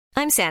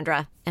I'm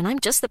Sandra, and I'm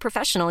just the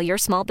professional your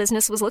small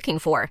business was looking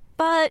for.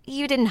 But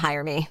you didn't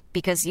hire me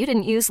because you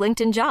didn't use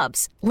LinkedIn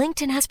Jobs.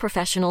 LinkedIn has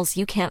professionals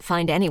you can't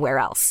find anywhere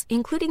else,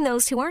 including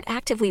those who aren't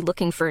actively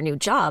looking for a new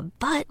job,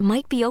 but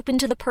might be open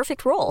to the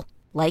perfect role,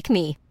 like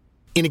me.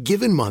 In a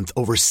given month,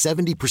 over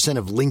 70%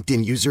 of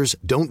LinkedIn users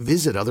don't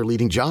visit other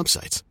leading job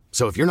sites.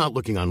 So if you're not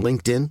looking on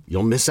LinkedIn,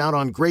 you'll miss out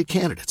on great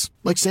candidates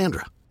like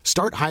Sandra.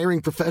 Start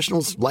hiring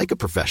professionals like a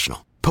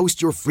professional.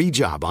 Post your free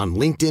job on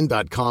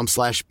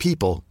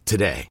linkedin.com/people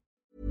today.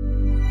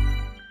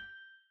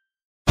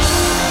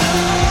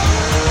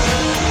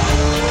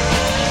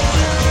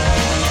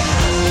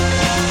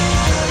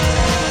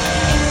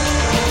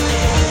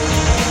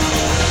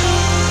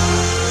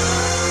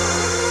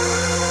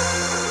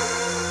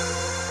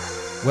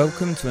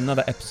 Welcome to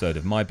another episode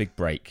of My Big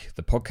Break,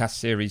 the podcast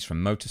series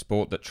from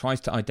Motorsport that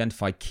tries to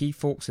identify key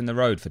forks in the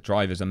road for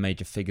drivers and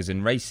major figures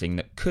in racing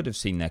that could have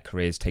seen their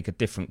careers take a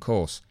different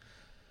course.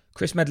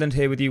 Chris Medland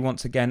here with you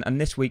once again,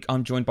 and this week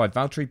I'm joined by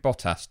Valtteri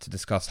Bottas to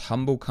discuss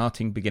humble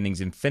karting beginnings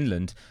in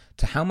Finland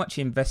to how much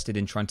he invested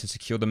in trying to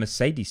secure the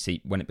Mercedes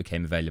seat when it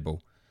became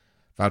available.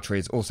 Valtteri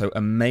is also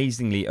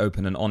amazingly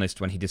open and honest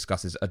when he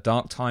discusses a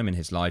dark time in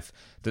his life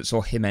that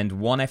saw him end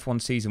one F1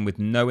 season with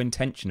no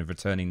intention of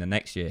returning the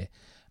next year,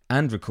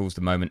 and recalls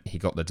the moment he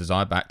got the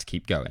desire back to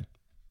keep going.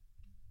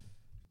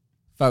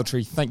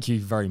 Valtteri, thank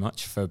you very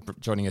much for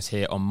joining us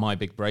here on My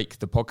Big Break,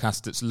 the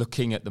podcast that's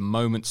looking at the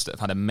moments that have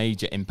had a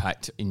major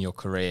impact in your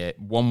career,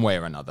 one way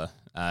or another.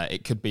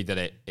 It could be that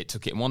it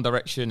took it in one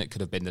direction, it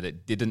could have been that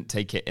it didn't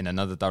take it in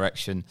another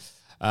direction.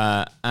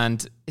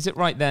 And is it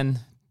right then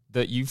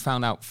that you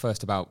found out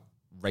first about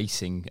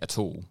racing at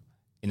all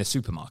in a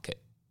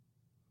supermarket?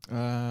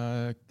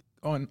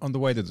 On the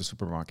way to the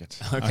supermarket,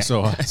 Okay. I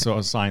saw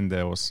a sign.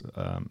 There was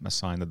a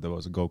sign that there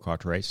was a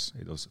go-kart race.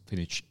 It was a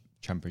Finnish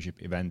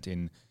championship event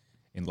in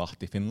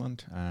Lahti,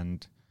 Finland,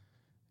 and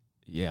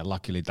yeah,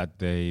 luckily that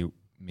day,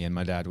 me and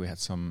my dad, we had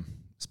some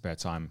spare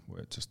time. We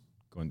were just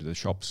going to the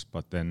shops,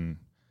 but then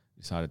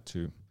decided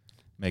to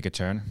make a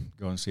turn,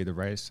 go and see the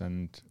race,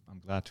 and I'm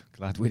glad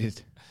we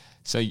did.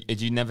 So had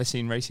you never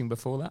seen racing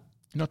before that?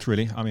 Not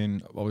really. I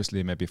mean,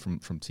 obviously maybe from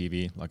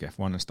TV, like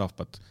F1 and stuff,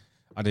 but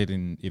I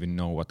didn't even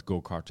know what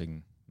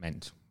go-karting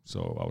meant,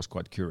 so I was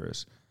quite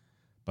curious.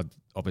 But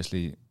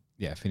obviously,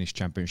 yeah, Finnish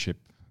championship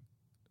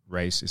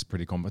race is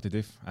pretty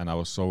competitive, and I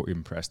was so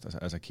impressed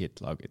as a kid.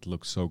 Like, it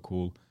looked so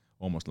cool,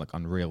 almost like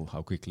unreal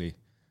how quickly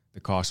the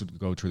cars would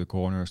go through the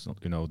corners,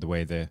 you know, the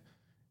way the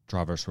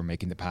drivers were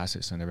making the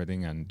passes and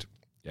everything. And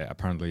yeah,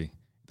 apparently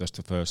it was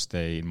the first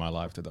day in my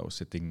life that I was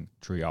sitting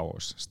 3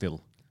 hours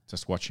still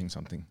just watching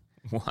something.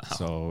 Wow.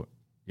 So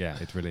yeah,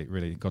 it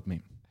really got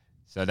me.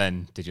 So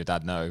then, did your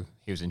dad know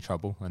he was in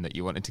trouble and that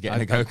you wanted to get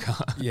in a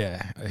go-kart?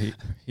 Yeah,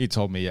 he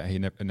told me. Yeah, he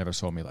never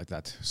saw me like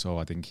that. So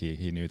I think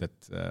he knew that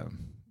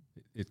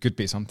it could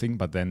be something.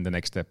 But then the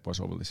next step was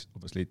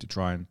obviously to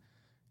try a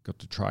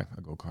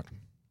go-kart.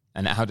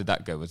 And how did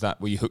that go?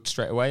 Were you hooked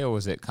straight away, or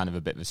was it kind of a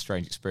bit of a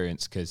strange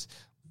experience? Because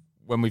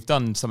when we've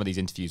done some of these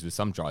interviews with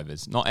some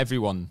drivers, not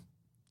everyone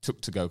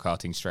took to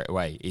go-karting straight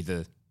away.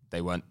 Either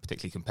they weren't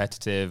particularly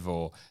competitive,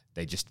 or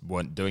they just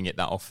weren't doing it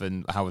that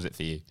often. How was it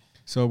for you?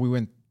 So we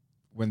went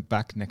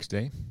back next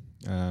day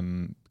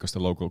because the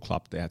local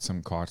club, they had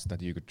some karts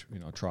that you could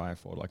try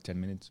for like 10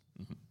 minutes.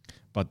 Mm-hmm.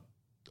 But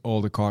all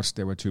the karts,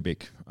 they were too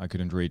big. I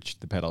couldn't reach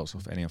the pedals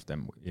of any of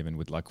them, even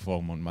with like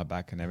foam on my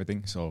back and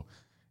everything. So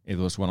it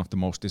was one of the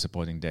most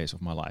disappointing days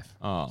of my life.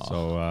 Oh.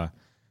 So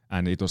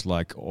and it was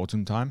like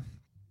autumn time.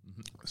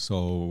 Mm-hmm.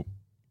 So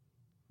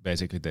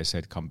basically they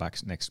said come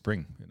back next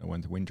spring, when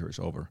the winter is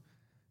over.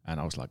 And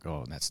I was like,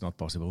 oh, that's not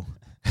possible.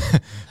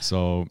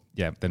 So,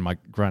 yeah, then my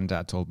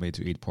granddad told me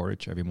to eat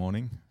porridge every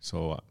morning.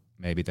 So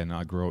maybe then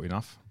I grow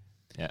enough,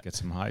 get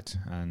some height.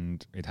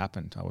 And it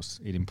happened. I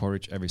was eating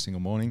porridge every single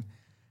morning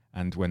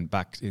and went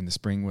back in the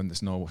spring when the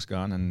snow was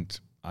gone. And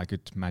I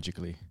could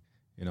magically,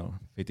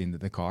 fit into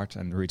the cart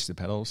and reach the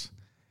pedals.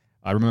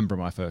 I remember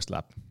my first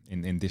lap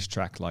in this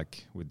track,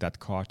 like with that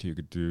cart, you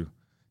could do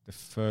the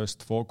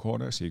first 4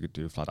 corners, you could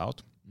do flat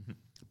out. Mm-hmm.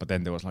 But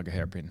then there was like a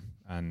hairpin.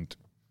 And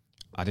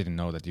I didn't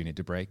know that you need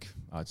to brake.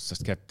 I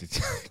just kept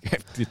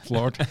it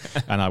floored,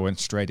 and I went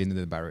straight into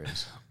the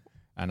barriers.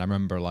 And I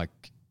remember,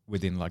 like,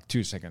 within like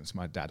 2 seconds,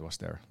 my dad was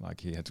there.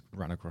 Like, he had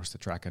run across the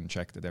track and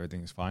checked that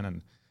everything is fine.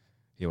 And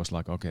he was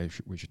like, okay,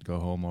 we should go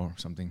home or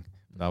something.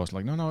 But I was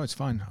like, no, it's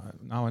fine.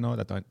 Now I know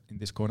that in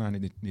this corner I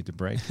need to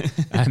brake.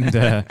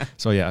 And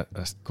so, yeah,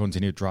 I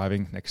continued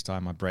driving. Next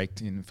time I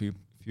braked in a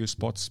few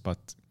spots.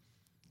 But,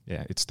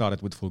 yeah, it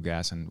started with full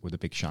gas and with a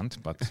big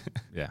shunt. But,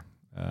 yeah.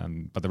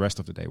 But the rest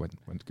of the day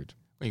went good.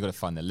 Well, you've got to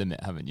find the limit,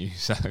 haven't you?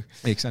 So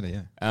exactly,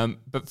 yeah.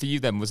 But for you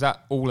then, was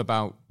that all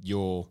about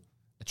your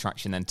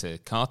attraction then to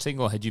karting,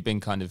 or had you been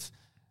kind of,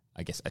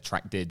 I guess,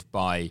 attracted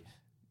by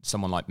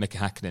someone like Mika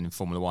Häkkinen in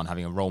Formula One,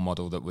 having a role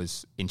model that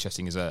was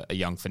interesting as a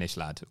young Finnish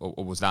lad,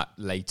 or was that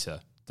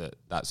later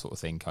that sort of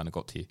thing kind of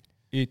got to you?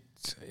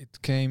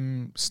 It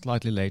came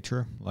slightly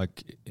later.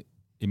 Like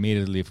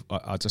immediately,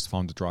 I just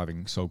found the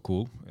driving so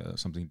cool,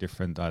 something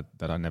different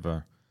that I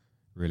never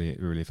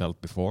really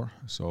felt before.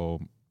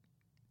 So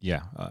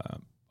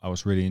I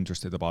was really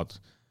interested about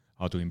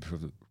how to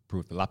improve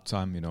the lap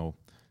time,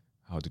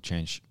 how to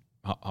change,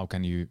 how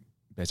can you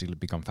basically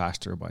become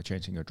faster by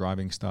changing your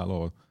driving style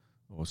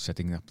or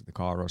setting up the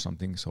car or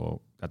something.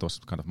 So that was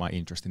kind of my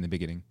interest in the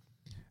beginning.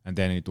 And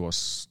then it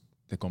was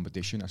the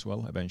competition as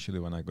well. Eventually,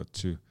 when I got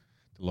to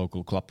the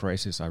local club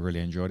races, I really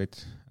enjoyed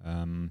it.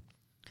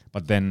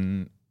 But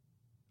then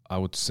I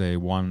would say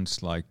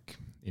once, like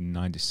in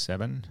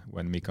 '97,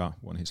 when Mika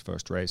won his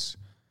first race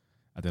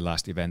at the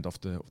last event of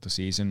the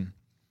season,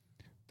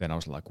 then I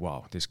was like,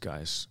 wow, this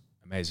guy's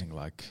amazing.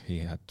 Like, he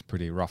had a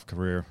pretty rough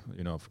career,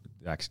 the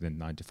accident in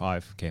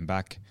 '95, came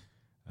back,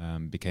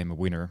 became a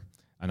winner.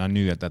 And I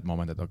knew at that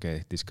moment that,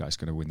 okay, this guy's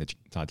going to win the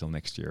title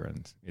next year.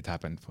 And it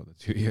happened for the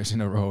 2 years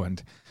in a row.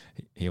 And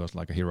he was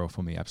like a hero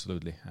for me,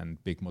 absolutely. And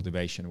big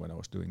motivation when I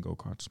was doing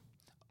go-karts.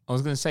 I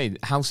was going to say,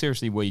 how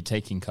seriously were you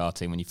taking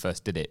karting when you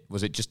first did it?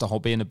 Was it just a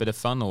hobby and a bit of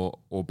fun,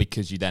 or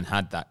because you then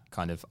had that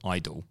kind of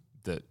idol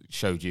that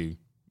showed you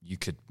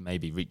could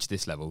maybe reach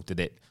this level?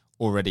 Did it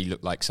already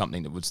look like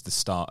something that was the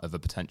start of a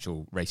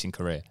potential racing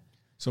career?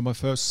 So my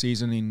first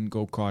season in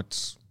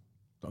go-karts,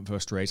 the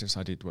first races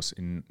I did was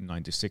in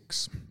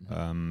 '96.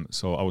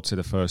 So I would say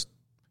the first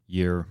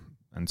year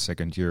and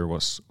second year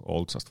was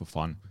all just for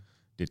fun.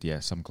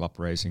 Did some club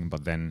racing,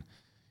 but then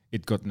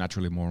it got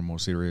naturally more and more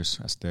serious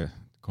as the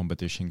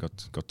competition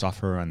got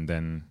tougher. And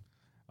then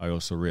I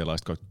also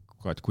realized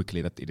quite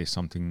quickly that it is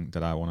something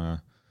that I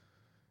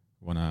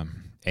wanna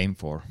aim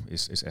for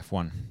is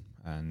F1.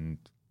 And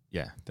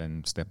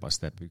then step by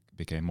step it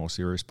became more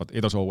serious. But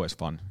it was always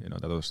fun.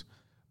 That was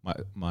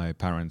my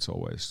parents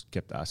always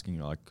kept asking,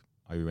 like,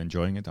 are you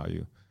enjoying it? Are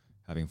you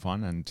having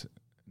fun? And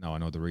now I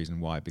know the reason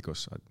why,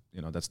 because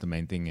that's the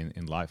main thing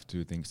in life,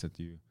 to things that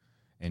you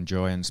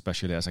enjoy, and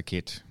especially as a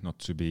kid, not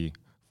to be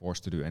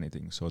forced to do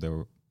anything. So they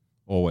were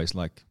always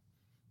like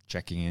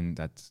checking in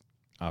that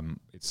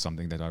it's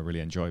something that I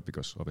really enjoy,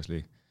 because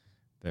obviously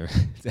they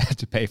had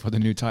to pay for the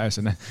new tires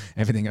and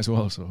everything as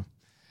well. So,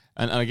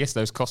 and I guess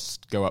those costs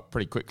go up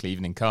pretty quickly,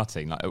 even in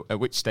karting. Like, at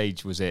which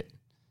stage was it,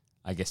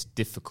 I guess,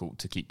 difficult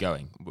to keep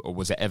going? Or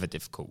was it ever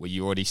difficult? Were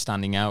you already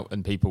standing out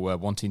and people were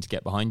wanting to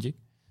get behind you?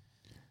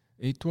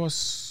 It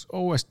was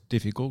always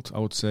difficult. I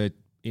would say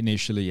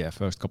initially,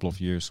 first couple of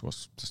years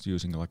was just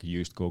using like a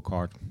used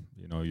go-kart.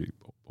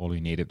 All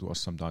you needed was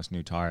sometimes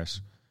new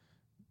tires,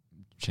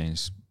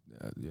 change,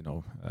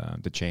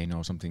 the chain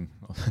or something.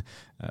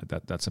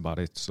 That's about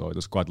it. So it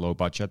was quite low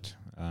budget.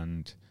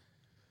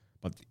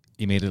 But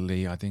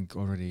immediately, I think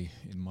already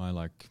in my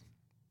like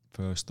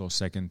first or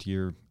second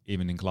year,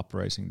 even in club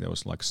racing, there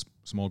was like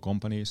small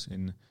companies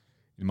in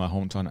my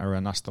hometown area,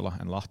 Nastala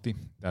and Lahti,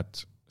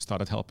 that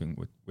started helping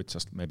with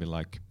just maybe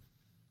like,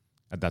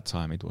 at that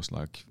time it was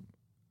like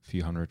a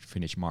few hundred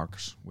Finnish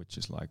marks, which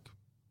is like,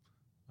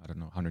 I don't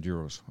know, 100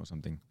 euros or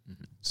something.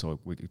 Mm-hmm. So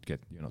we could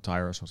get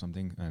tires or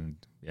something, and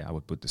I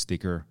would put the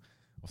sticker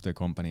of the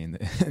company in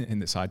the in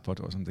the side pod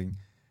or something.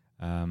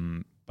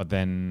 But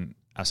then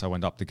as I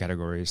went up the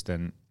categories,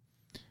 then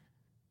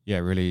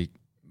really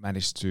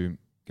managed to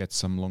get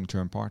some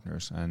long-term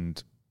partners,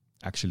 and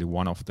actually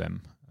one of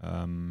them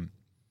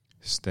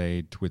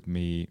stayed with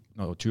me.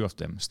 No, two of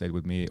them stayed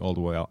with me all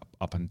the way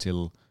up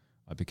until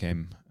I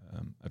became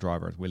a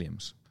driver at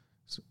Williams,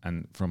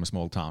 and from a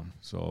small town.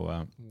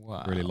 So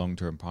wow. Really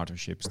long-term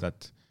partnerships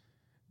that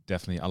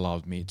definitely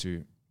allowed me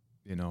to,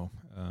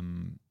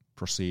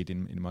 proceed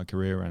in my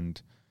career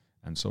and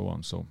so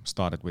on. So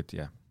started with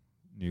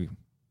new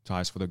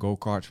tires for the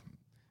go-kart,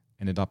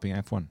 ended up in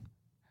F1.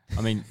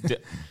 I mean.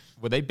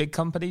 Were they big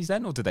companies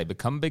then, or did they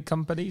become big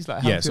companies?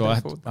 Like, so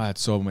I had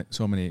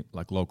so many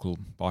like local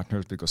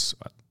partners, because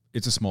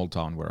it's a small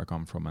town where I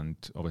come from, and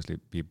obviously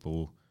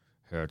people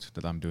heard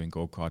that I'm doing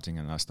go-karting,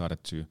 and I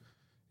started to,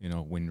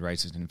 win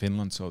races in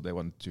Finland, so they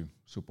wanted to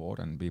support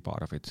and be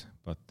part of it.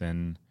 But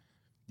then,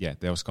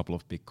 there was a couple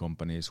of big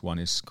companies. One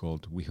is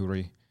called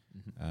Wihuri,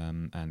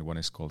 and one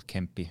is called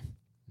Kempi.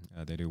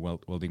 They do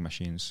welding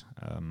machines,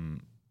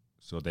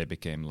 so they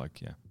became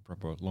like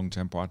proper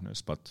long-term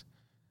partners, but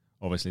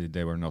obviously,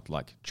 they were not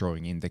like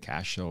throwing in the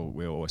cash, so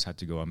we always had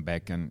to go and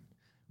back and,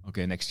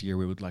 okay, next year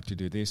we would like to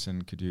do this,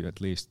 and could you at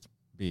least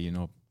be,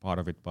 part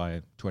of it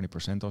by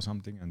 20% or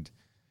something? And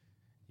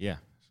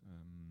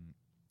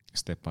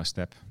step by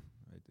step,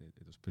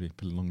 it was pretty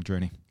long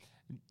journey.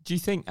 Do you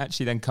think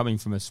actually then coming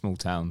from a small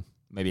town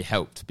maybe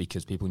helped,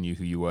 because people knew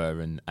who you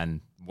were and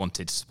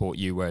wanted to support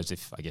you, whereas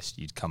if I guess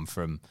you'd come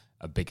from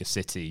a bigger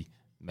city,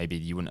 maybe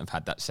you wouldn't have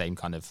had that same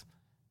kind of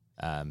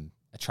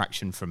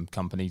attraction from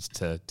companies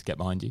to get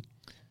behind you?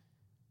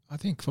 I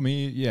think for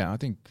me, I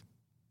think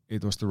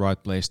it was the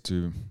right place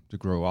to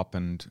grow up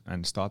and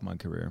start my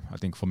career. I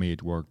think for me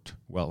it worked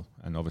well,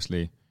 and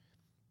obviously,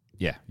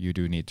 you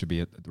do need to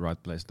be at the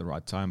right place at the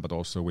right time. But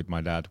also with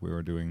my dad, we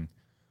were doing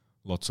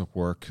lots of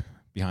work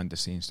behind the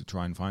scenes to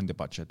try and find the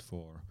budget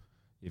for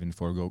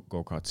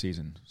go-kart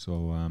season.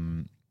 So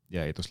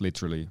it was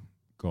literally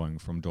going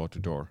from door to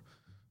door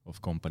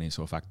of companies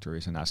or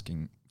factories and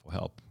asking for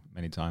help.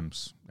 Many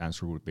times the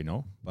answer would be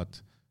no,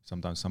 but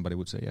sometimes somebody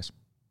would say yes.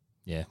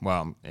 Yeah,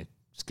 well,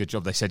 it's a good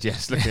job they said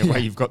yes, looking at where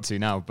you've got to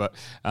now. But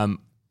I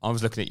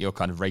was looking at your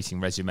kind of racing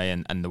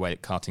resume and the way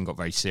that karting got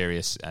very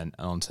serious and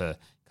onto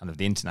kind of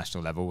the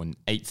international level, and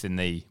 8th in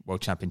the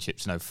World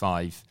Championships in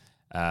 2005.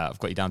 I've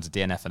got you down to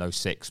DNF in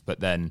 2006, but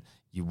then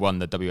you won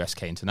the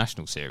WSK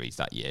International Series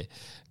that year.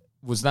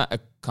 Was that a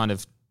kind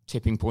of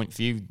tipping point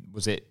for you?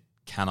 Was it,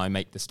 can I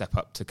make the step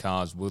up to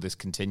cars? Will this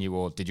continue?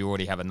 Or did you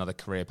already have another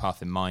career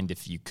path in mind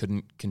if you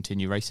couldn't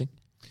continue racing?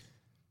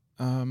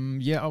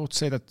 Yeah, I would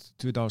say that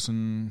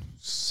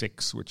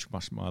 2006, which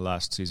was my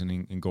last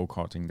season in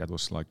go-karting, that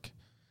was like,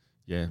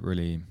 yeah,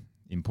 really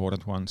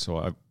important one. So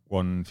I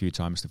won a few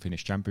times the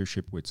Finnish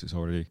Championship, which is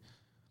already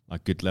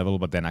like good level,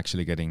 but then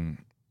actually getting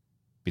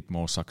a bit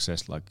more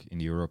success like in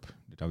Europe,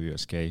 the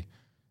WSK,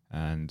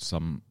 and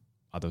some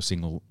other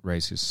single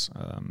races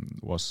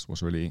was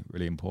really,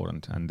 really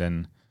important. And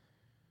then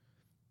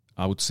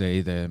I would say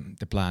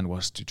the plan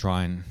was to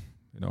try and,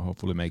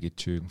 hopefully make it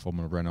to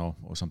Formula Renault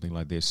or something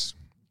like this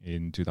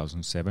in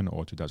 2007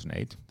 or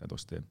 2008. That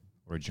was the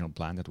original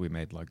plan that we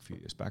made like a few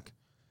years back.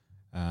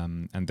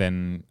 And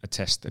then a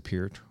test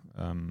appeared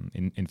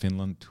in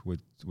Finland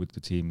with the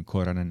team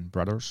Koiranen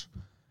Brothers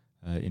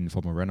in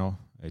Formula Renault.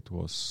 It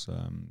was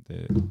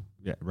the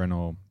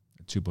Renault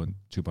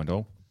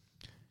 2.0.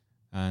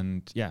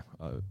 And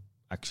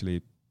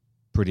actually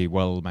pretty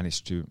well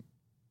managed to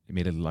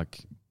immediately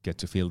like get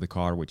to feel the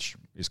car, which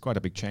is quite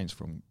a big change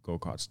from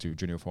go-karts to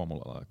junior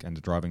formula, and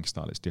the driving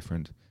style is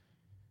different.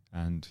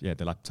 And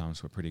the lap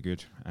times were pretty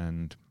good.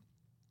 And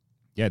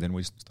then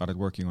we started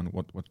working on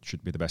what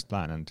should be the best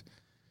plan, and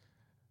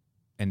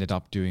ended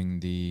up doing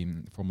the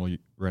Formula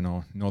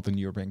Renault Northern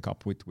European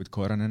Cup with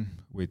Koiranen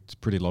with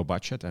pretty low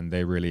budget, and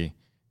they really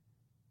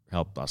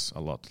helped us a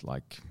lot.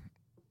 Like,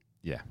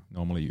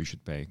 normally you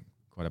should pay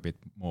quite a bit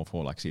more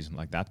for like season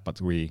like that, but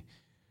we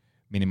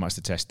minimized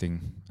the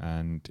testing,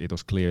 and it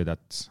was clear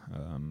that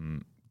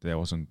there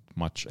wasn't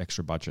much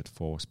extra budget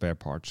for spare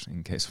parts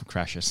in case of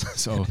crashes.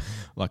 So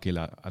luckily,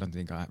 I don't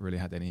think I really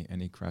had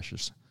any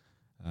crashes.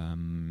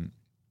 That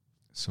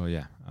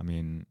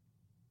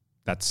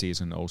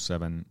season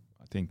 2007,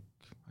 I think,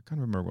 I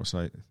can't remember, was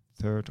I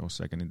third or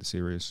second in the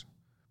series?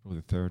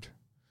 Probably third.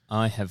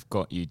 I have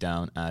got you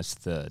down as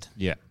third.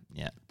 Yeah.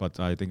 But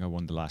I think I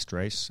won the last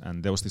race,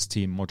 and there was this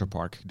team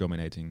Motorpark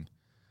dominating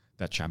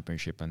that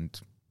championship,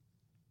 and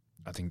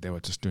I think they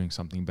were just doing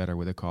something better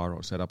with the car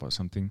or setup or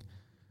something.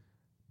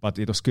 But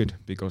it was good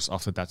because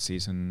after that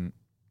season,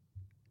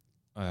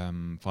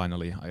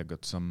 finally I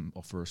got some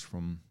offers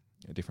from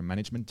different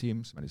management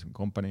teams, management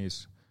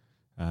companies,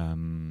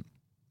 and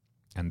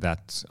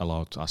that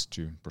allowed us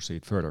to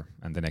proceed further.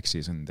 And the next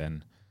season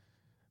then,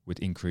 with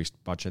increased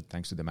budget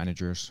thanks to the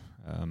managers,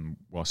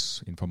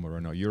 was in Formula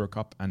Renault Euro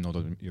Cup and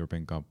Northern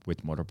European Cup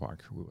with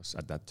Motorpark, who was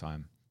at that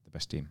time the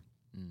best team.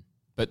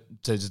 But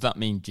so does that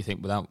mean, do you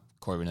think, without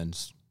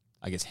Koiranen's,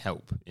 I guess,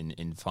 help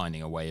in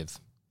finding a way of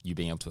you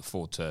being able to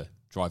afford to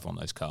drive on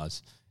those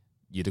cars,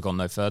 you'd have gone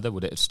no further?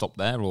 Would it have stopped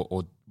there,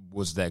 or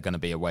was there going to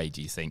be a way,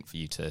 do you think, for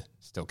you to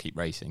still keep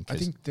racing? I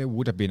think there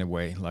would have been a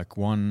way. Like,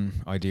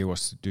 one idea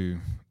was to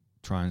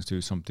try and do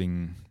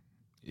something,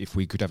 if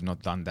we could have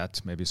not done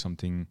that, maybe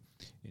something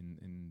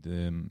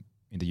in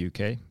the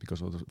UK,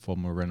 because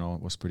Formula Renault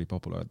was pretty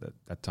popular at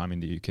that time in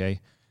the UK,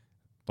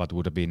 but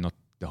would have been not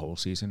the whole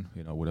season,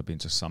 would have been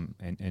just some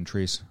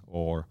entries.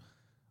 Or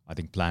I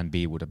think plan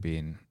B would have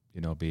been,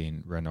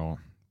 being Renault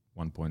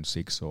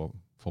 1.6 or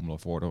Formula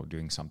 4 or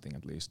doing something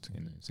at least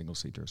in single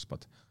seaters.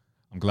 But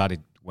I'm glad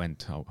it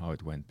went how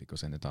it went,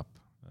 because it ended up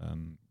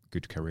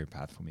good career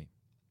path for me.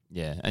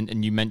 Yeah,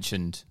 and you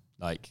mentioned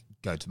like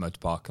go to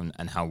Motorpark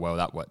and how well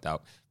that worked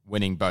out.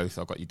 Winning both,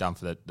 I got you down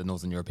for the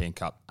Northern European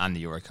Cup and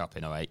the Euro Cup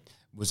in 2008.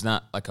 Was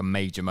that like a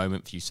major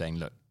moment for you, saying,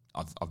 look,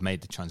 I've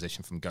made the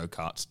transition from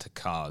go-karts to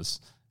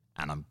cars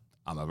and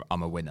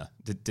I'm a winner?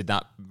 Did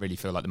that really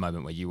feel like the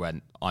moment where you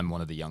went, I'm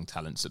one of the young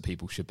talents that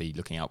people should be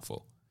looking out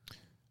for?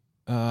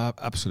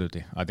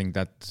 Absolutely. I think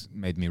that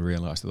made me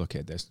realize that,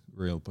 okay, there's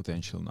real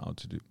potential now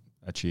to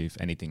achieve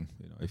anything,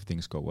 if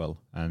things go well.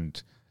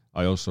 And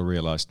I also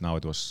realized now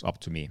it was up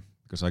to me,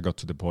 because I got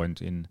to the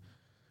point in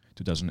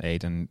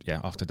 2008 and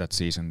after that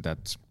season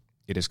that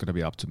it is going to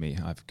be up to me.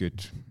 I have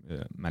good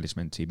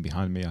management team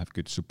behind me. I have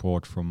good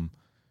support from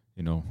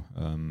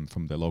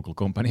the local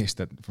companies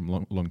that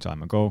from long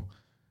time ago.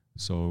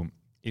 So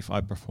if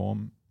I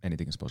perform,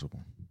 anything is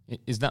possible.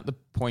 Is that the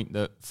point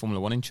that Formula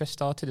One interest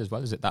started as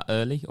well? Is it that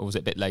early, or was it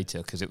a bit later?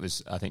 Because it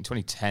was, I think,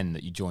 2010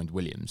 that you joined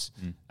Williams.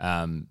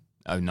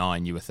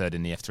 2009 you were third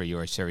in the F3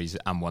 Euro Series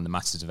and won the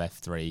Masters of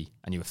F3,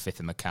 and you were fifth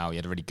in Macau. You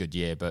had a really good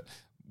year, but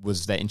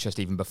was there interest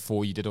even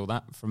before you did all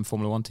that from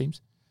Formula One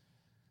teams?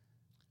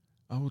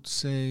 I would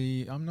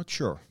say I'm not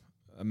sure.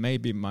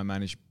 Maybe my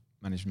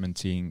management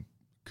team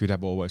could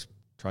have always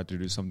tried to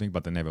do something,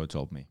 but they never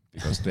told me,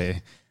 because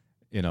they,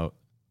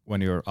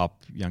 when you're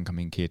up, young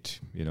coming kid,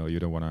 you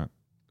don't want to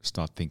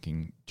start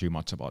thinking too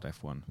much about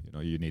F1.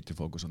 You need to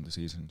focus on the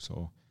season.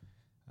 So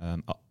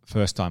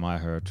first time I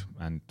heard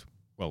and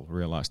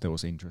realized there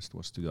was interest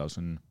was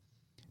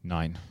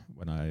 2009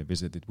 when I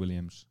visited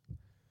Williams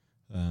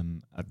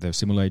at the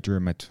simulator,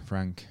 met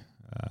Frank,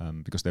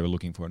 because they were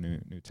looking for a new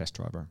test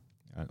driver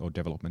or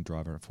development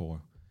driver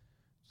for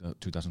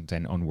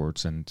 2010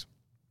 onwards, and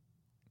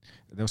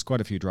there was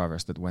quite a few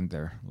drivers that went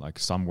there. Like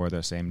some were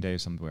the same day,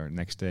 some were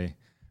next day.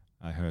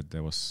 I heard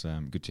there was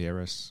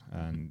Gutierrez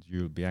and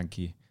Jules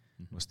Bianchi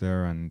was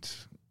there, and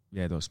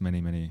there was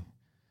many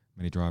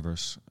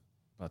drivers,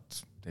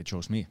 but they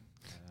chose me,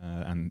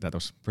 and that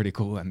was pretty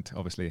cool. And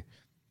obviously,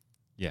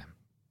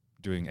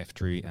 doing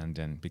F3 and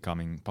then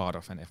becoming part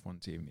of an F1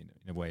 team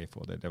in a way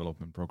for the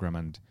development program,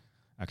 and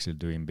actually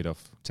doing a bit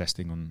of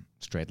testing on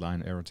straight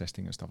line aero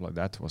testing and stuff like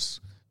that was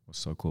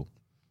so cool.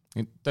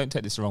 And don't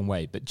take this the wrong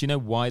way, but do you know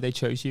why they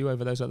chose you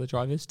over those other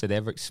drivers? Did they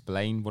ever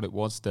explain what it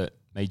was that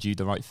made you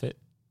the right fit?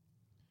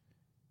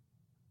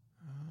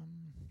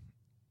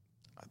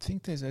 I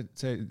think there's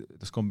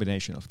this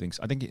combination of things.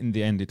 I think in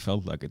the end it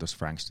felt like it was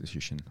Frank's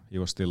decision. He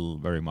was still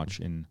very much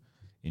in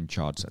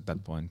charge at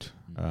that point.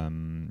 I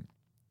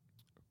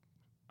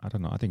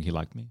don't know. I think he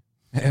liked me.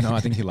 I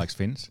think he likes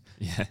Finns.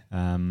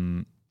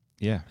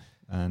 Yeah.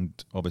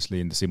 And obviously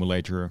in the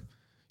simulator,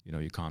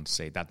 you can't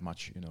say that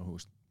much.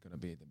 Who's going to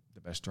be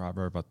the best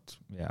driver? But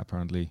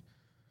apparently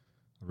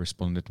I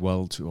responded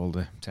well to all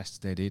the tests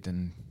they did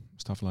and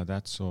stuff like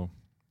that. So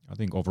I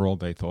think overall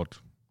they thought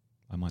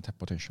I might have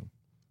potential.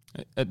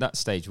 At that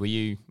stage,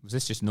 was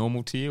this just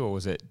normal to you, or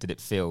did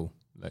it feel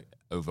like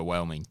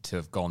overwhelming to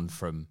have gone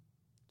from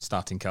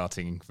starting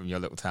karting from your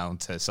little town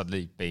to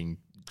suddenly being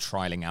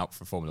trialing out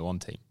for a Formula One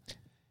team?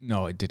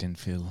 No, it didn't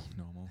feel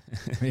normal.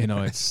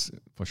 It's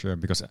for sure,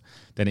 because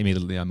then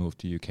immediately I moved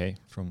to UK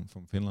from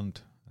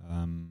Finland.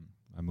 I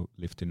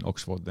lived in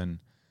Oxford then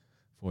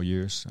 4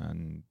 years,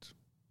 and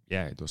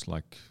it was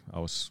like I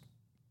was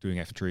doing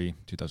F3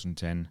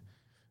 2010,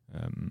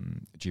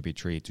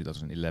 GP3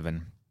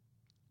 2011.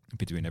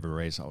 Between every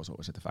race, I was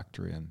always at the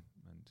factory and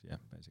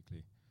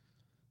basically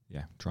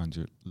trying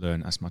to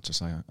learn as much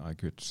as I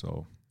could.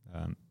 So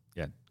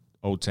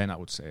 2010 I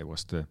would say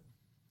was the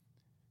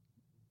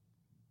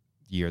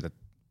year that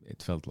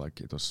it felt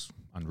like it was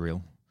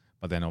unreal.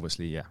 But then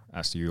obviously,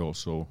 as you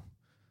also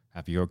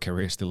have your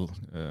career still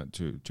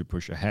to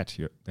push ahead,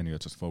 then you're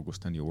just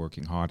focused and you're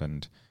working hard,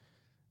 and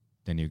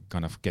then you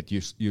kind of get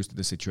used to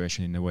the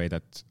situation in a way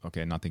that,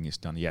 okay, nothing is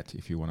done yet.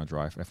 If you want to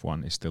drive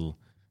F1, is still...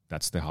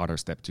 That's the harder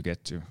step to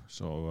get to.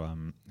 So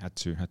had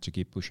to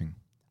keep pushing.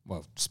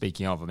 Well,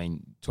 speaking of,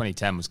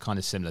 2010 was kind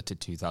of similar to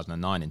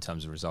 2009 in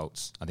terms of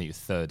results. I think you were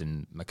third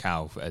in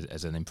Macau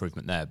as an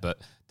improvement there.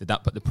 But did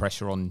that put the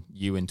pressure on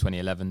you in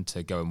 2011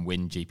 to go and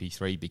win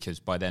GP3?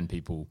 Because by then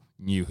people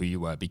knew who you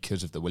were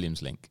because of the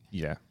Williams link.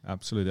 Yeah,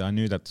 absolutely. I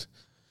knew that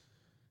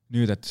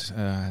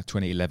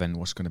 2011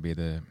 was going to be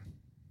the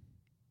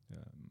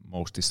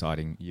most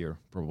deciding year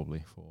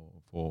probably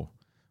for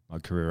my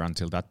career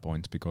until that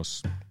point,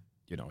 because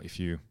if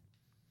you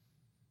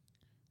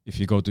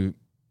go to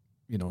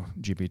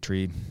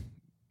GP3,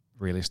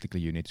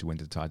 realistically you need to win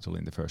the title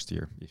in the first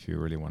year if you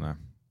really want to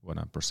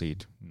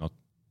proceed, not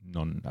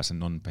as a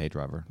non-pay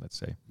driver, let's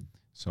say.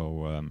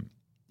 So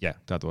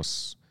that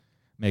was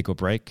make or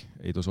break.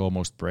 It was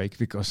almost break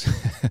because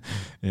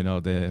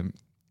the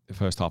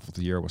first half of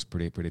the year was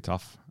pretty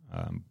tough.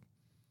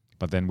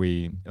 But then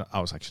I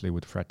was actually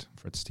with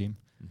Fred's team,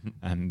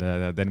 and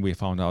then we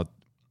found out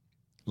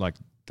like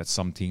that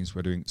some teams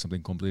were doing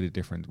something completely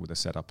different with the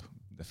setup.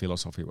 The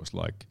philosophy was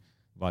like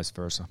vice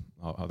versa,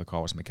 how the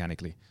car was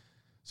mechanically.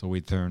 So we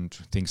turned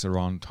things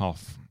around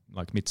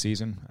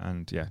mid-season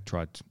and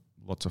tried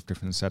lots of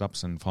different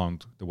setups and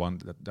found the one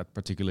that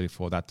particularly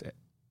for that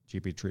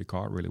GP3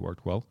 car really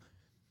worked well.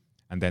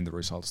 And then the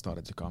results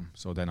started to come.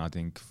 So then I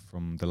think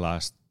from the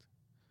last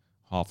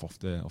half of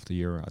the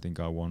year, I think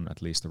I won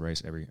at least a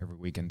race every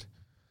weekend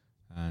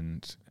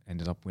and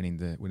ended up winning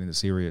the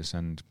series.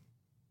 And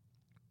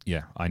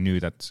I knew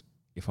that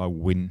if I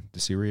win the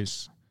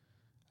series,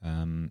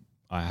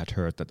 I had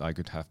heard that I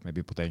could have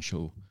maybe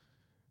potential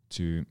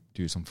to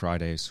do some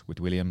Fridays with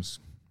Williams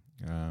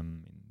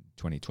in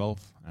 2012,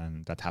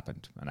 and that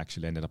happened. And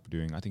actually ended up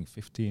doing, I think,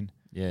 15.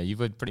 Yeah, you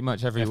would pretty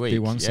much every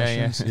FP1 week.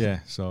 sessions. Yeah.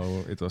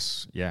 So it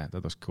was,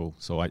 that was cool.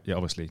 So I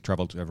obviously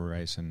traveled to every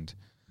race and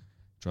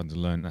tried to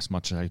learn as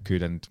much as I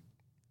could, and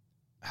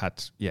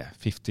had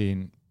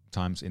 15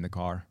 times in the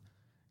car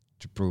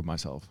to prove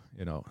myself,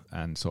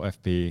 And so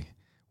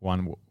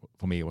FP1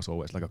 for me was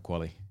always like a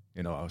quali.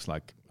 I was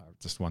like, I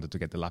just wanted to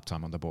get the lap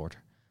time on the board,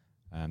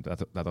 and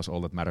that was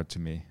all that mattered to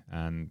me.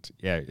 And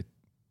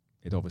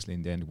it obviously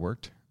in the end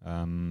worked.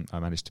 I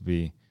managed to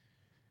be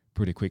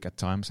pretty quick at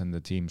times, and the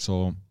team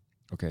saw,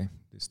 okay,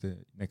 this is the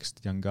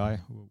next young guy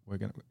who we're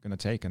gonna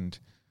take, and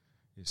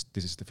this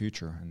is the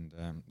future,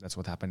 and that's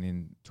what happened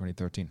in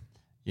 2013.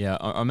 Yeah,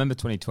 I remember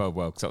 2012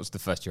 well, because that was the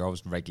first year I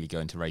was regularly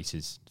going to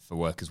races for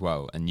work as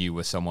well, and you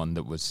were someone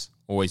that was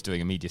always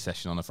doing a media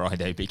session on a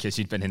Friday because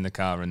you'd been in the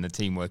car and the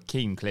team were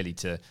keen clearly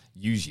to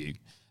use you.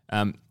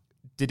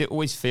 Did it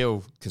always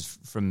feel, because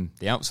from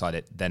the outside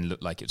it then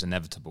looked like it was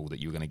inevitable that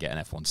you were going to get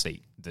an F1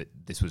 seat, that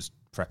this was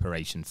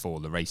preparation for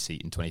the race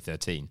seat in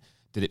 2013?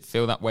 Did it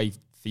feel that way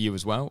for you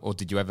as well, or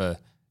did you ever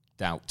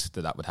doubt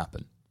that would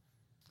happen?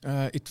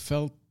 It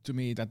felt to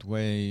me that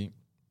way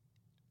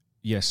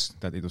yes,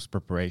 that it was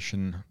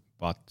preparation,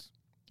 but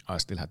I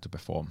still had to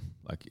perform.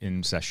 Like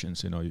in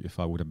sessions, if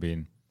I would have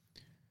been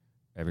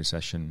every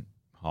session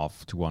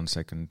half to 1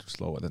 second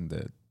slower than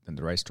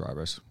the race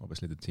drivers,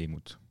 obviously the team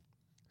would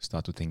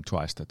start to think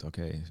twice that,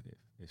 okay,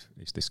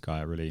 is this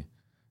guy really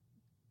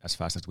as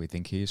fast as we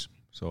think he is?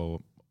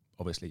 So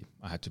obviously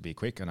I had to be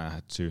quick, and I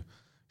had to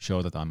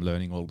show that I'm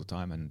learning all the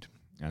time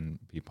and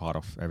be part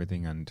of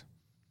everything. And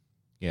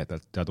yeah,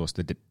 that was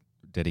the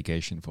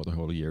dedication for the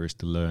whole year, is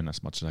to learn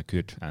as much as I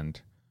could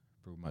and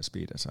prove my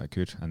speed as I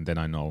could. And then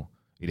I know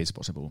it is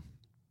possible.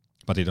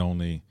 But it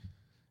only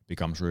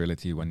becomes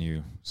reality when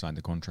you sign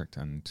the contract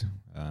and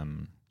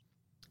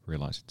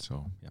realize it.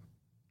 So, yeah.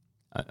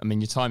 I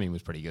mean, your timing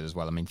was pretty good as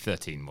well. I mean,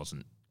 13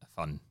 wasn't a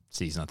fun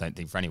season, I don't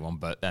think, for anyone,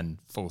 but then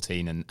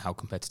 14 and how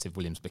competitive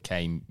Williams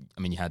became.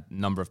 I mean, you had a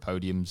number of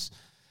podiums,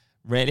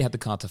 rarely had the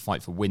car to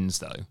fight for wins,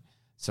 though.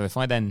 So if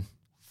I then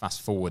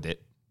fast forward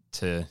it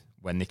to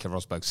when Nico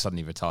Rosberg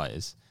suddenly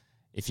retires,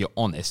 if you're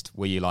honest,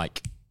 were you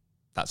like,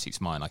 that seat's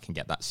mine, I can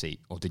get that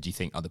seat? Or did you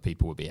think other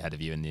people would be ahead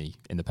of you in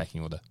the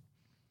pecking order?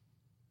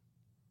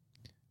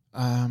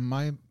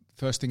 My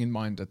first thing in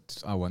mind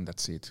that I want that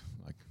seat,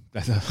 like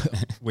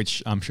that,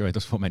 which I'm sure it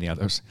was for many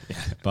others. Yeah.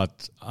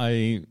 But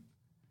I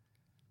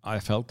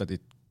felt that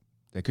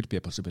there could be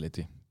a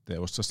possibility.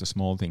 There was just a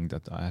small thing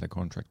that I had a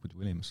contract with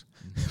Williams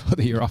for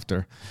the year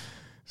after,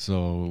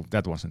 so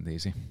that wasn't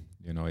easy.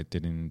 It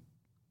didn't.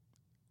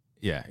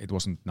 Yeah, it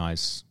wasn't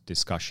nice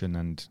discussion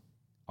and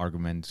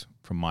argument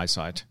from my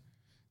side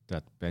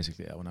that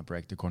basically I want to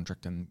break the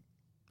contract and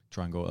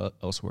try and go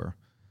elsewhere.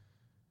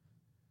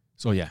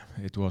 So yeah,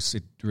 it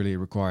really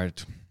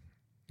required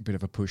a bit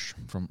of a push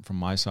from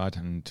my side,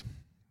 and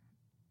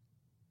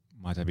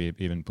might have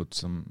even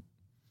put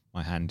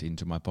my hand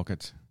into my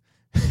pocket,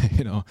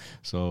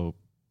 so,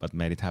 but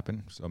made it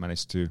happen. So I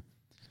managed to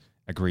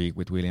agree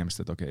with Williams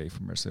that, okay,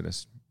 if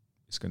Mercedes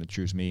is going to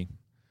choose me,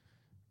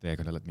 they're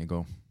going to let me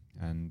go.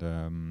 And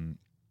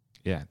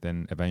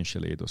then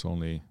eventually it was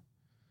only,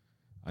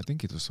 I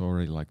think it was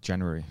already like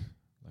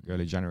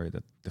early January,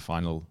 that the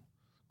final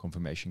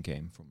confirmation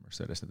came from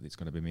Mercedes that it's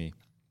going to be me.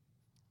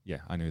 Yeah,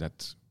 I knew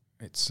that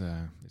it's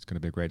going to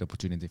be a great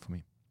opportunity for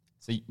me.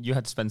 So you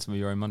had to spend some of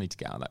your own money to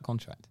get out of that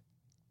contract?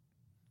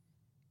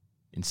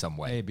 In some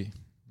way? Maybe.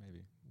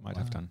 Might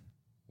have done.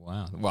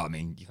 Wow. Well, I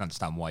mean, you can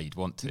understand why you'd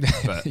want to,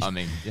 but I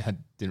mean, you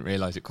didn't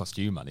realise it cost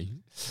you money.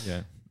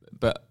 Yeah.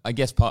 But I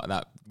guess part of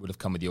that would have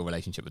come with your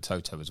relationship with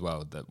Toto as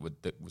well,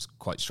 that was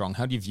quite strong.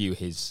 How do you view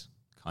his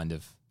kind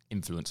of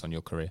influence on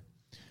your career?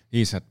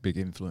 He's had big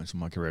influence on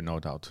my career, no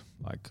doubt.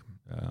 Like,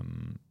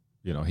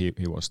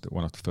 he was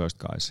one of the first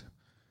guys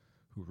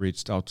who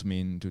reached out to me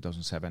in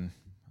 2007.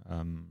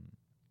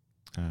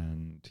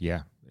 And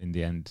yeah, in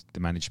the end, the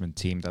management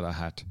team that I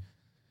had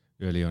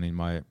early on in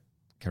my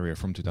career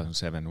from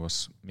 2007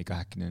 was Mika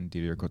Häkkinen,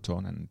 Didier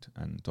Coton,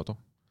 and Toto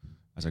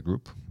as a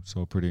group.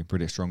 So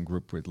pretty strong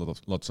group with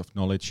lots of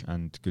knowledge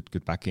and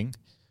good backing.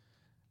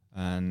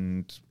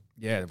 And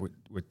yeah,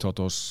 with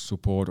Toto's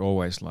support,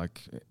 always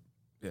like,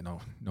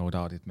 no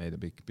doubt it made a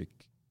big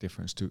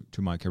difference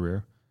to my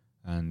career.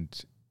 And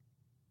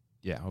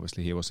yeah,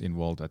 obviously he was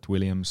involved at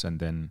Williams, and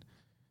then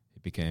he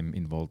became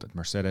involved at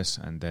Mercedes,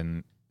 and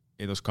then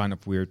it was kind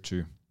of weird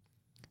to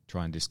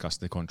try and discuss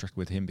the contract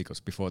with him, because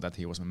before that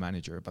he was my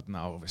manager, but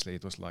now obviously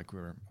it was like we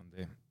were on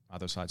the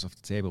other sides of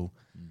the table.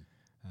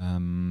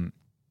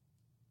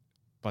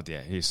 But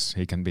yeah,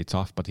 he can be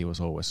tough, but he was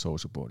always so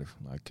supportive.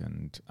 Like,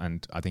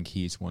 and I think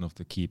he's one of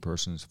the key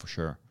persons for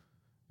sure.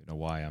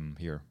 Why I'm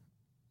here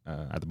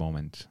at the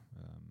moment,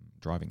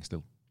 driving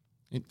still.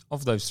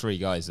 Of those three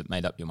guys that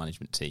made up your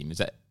management team,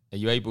 are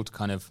you able to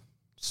kind of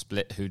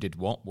split who did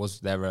what?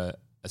 Was there a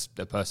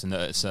person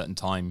that at a certain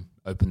time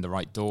opened the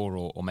right door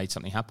or made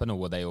something happen, or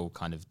were they all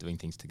kind of doing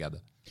things together?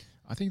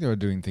 I think they were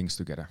doing things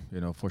together.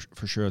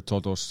 For sure,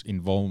 Toto's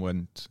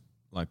involvement,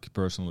 like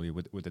personally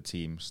with the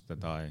teams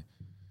that I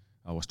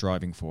was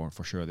driving for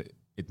sure that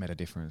it made a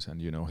difference. And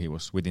he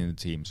was within the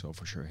team, so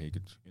for sure he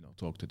could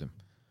talk to the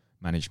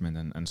management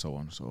and so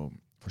on. So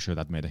for sure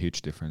that made a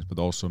huge difference. But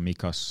also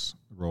Mika's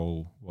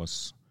role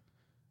was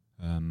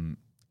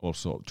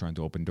also trying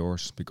to open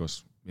doors,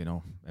 because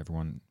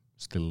everyone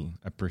still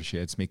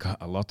appreciates Mika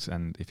a lot,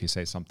 and if he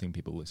says something,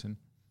 people listen.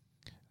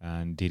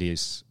 And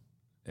Didier's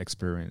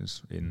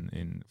experience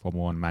in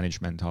Formula 1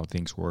 management, how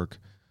things work,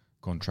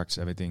 contracts,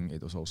 everything,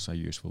 it was also a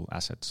useful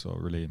asset. So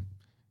really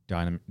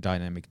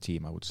dynamic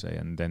team, I would say.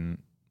 And then,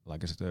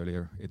 like I said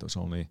earlier, it was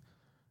only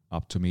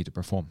up to me to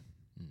perform.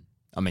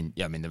 I mean,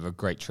 they were a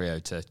great trio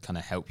to kind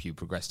of help you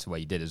progress to where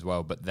you did as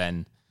well. But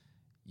then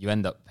you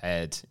end up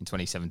paired in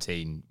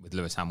 2017 with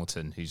Lewis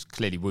Hamilton, who's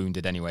clearly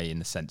wounded anyway, in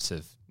the sense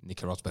of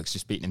Nico Rosberg's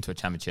just beaten him to a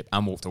championship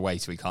and walked away,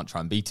 so he can't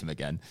try and beat him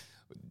again.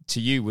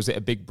 To you, was it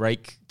a big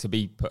break to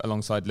be put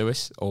alongside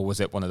Lewis, or was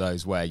it one of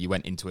those where you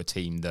went into a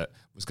team that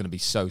was going to be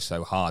so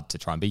hard to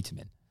try and beat him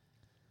in?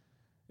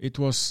 It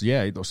was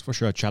for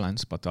sure a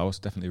challenge, but I was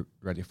definitely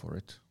ready for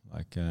it.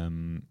 Like,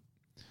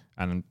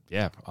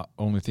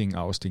 only thing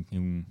I was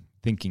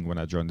thinking when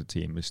I joined the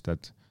team is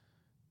that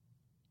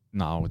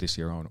now this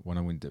year I want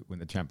to win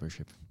the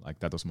championship. Like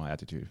that was my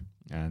attitude,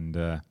 and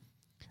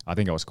I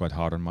think I was quite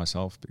hard on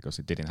myself because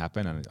it didn't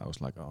happen, and I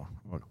was like, oh,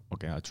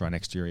 okay, I'll try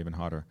next year even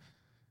harder.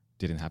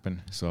 Didn't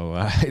happen, so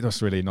it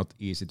was really not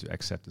easy to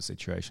accept the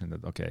situation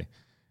that okay,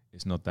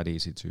 it's not that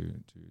easy to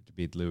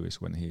beat Lewis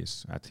when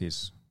he's at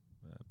his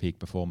peak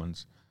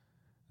performance.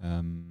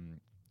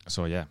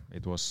 So yeah,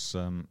 it was.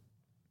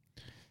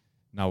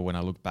 Now when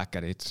I look back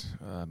at it,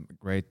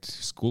 great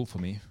school for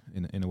me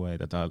in a way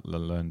that I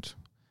learned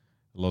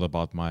a lot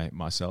about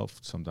myself.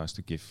 Sometimes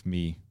to give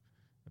me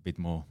a bit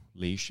more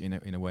leash in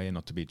a way, and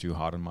not to be too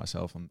hard on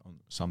myself on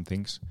some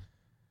things.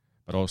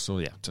 But also,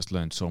 yeah, just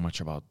learned so much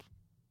about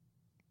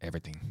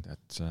everything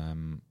that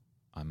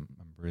I'm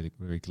really,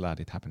 really glad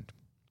it happened.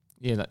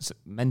 Yeah, that's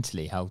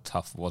mentally, how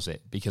tough was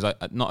it? Because I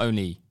not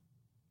only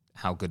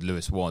how good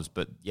Lewis was,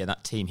 but yeah,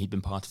 that team, he'd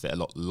been part of it a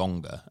lot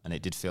longer, and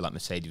it did feel like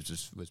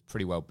Mercedes was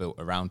pretty well built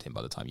around him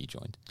by the time you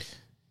joined.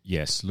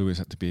 Yes, Lewis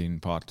had been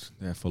part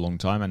there for a long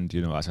time, and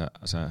you know, as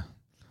a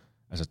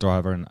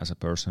driver and as a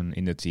person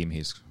in the team,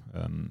 he's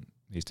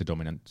the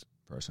dominant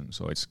person.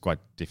 So it's quite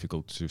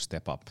difficult to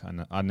step up,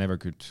 and I never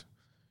could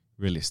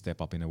really step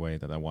up in a way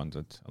that I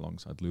wanted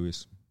alongside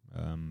Lewis,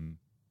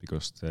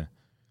 because the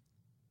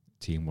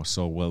team was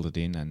so welded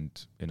in, and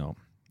you know.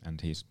 And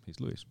he's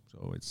Lewis,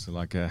 so it's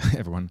like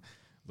everyone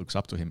looks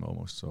up to him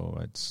almost. So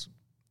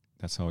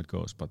that's how it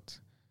goes. But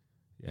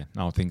yeah,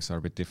 now things are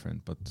a bit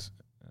different. But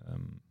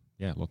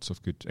yeah, lots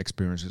of good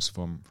experiences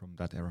from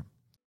that era.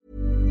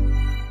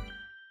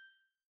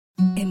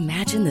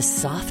 Imagine the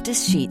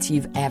softest sheets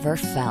you've ever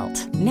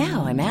felt.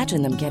 Now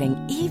imagine them getting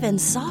even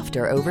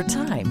softer over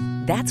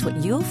time. That's what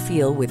you'll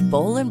feel with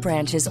Boll &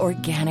 Branch's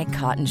organic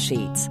cotton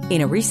sheets.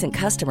 In a recent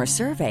customer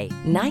survey,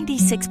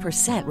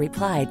 96%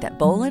 replied that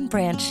Boll &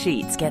 Branch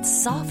sheets get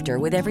softer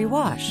with every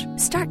wash.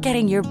 Start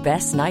getting your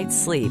best night's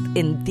sleep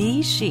in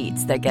these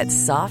sheets that get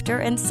softer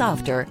and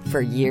softer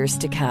for years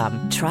to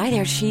come. Try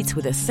their sheets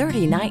with a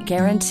 30-night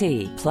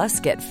guarantee.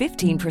 Plus, get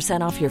 15%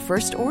 off your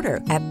first order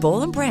at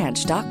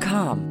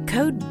bollandbranch.com.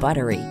 Code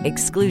BUTTERY.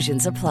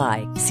 Exclusions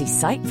apply. See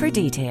site for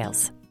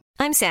details.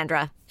 I'm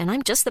Sandra, and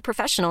I'm just the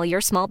professional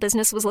your small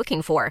business was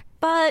looking for.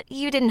 But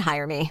you didn't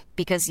hire me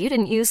because you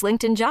didn't use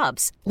LinkedIn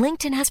Jobs.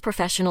 LinkedIn has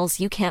professionals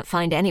you can't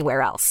find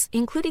anywhere else,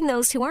 including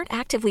those who aren't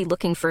actively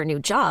looking for a new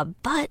job,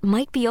 but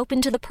might be open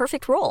to the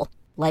perfect role,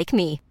 like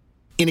me.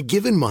 In a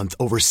given month,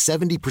 over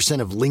 70%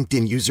 of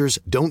LinkedIn users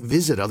don't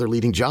visit other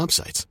leading job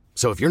sites.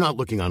 So if you're not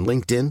looking on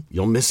LinkedIn,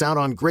 you'll miss out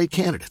on great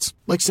candidates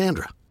like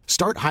Sandra.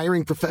 Start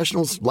hiring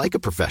professionals like a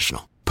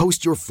professional.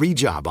 Post your free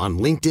job on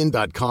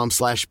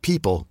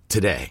linkedin.com/people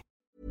today.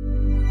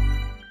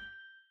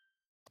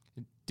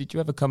 Did you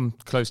ever come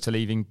close to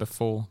leaving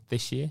before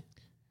this year?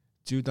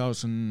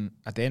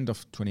 At the end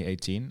of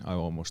 2018, I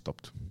almost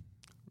stopped.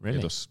 Really?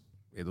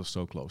 It was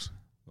so close.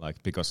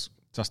 Like because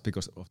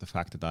of the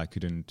fact that I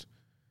couldn't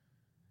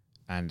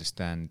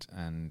understand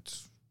and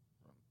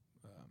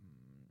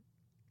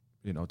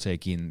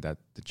take in that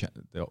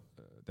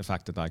the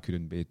fact that I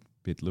couldn't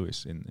beat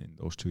Lewis in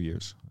those 2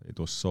 years. It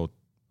was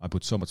I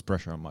put so much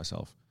pressure on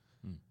myself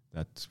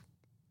that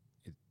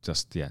it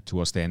just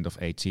towards the end of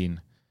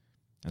 18,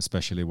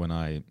 especially when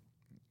I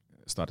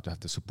started to have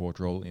the support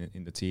role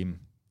in the team,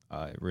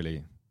 I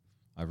really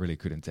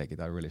couldn't take it.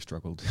 I really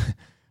struggled.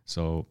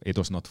 So it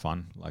was not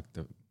fun. Like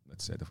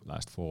let's say the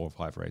last 4 or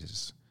 5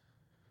 races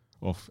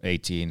of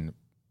 18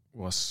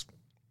 was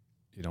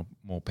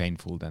more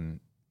painful than,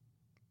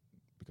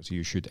 because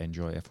you should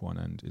enjoy F1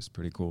 and it's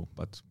pretty cool,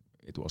 but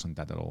it wasn't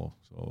that at all.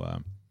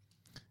 So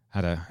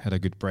had a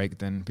good break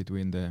then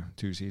between the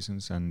 2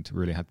 seasons and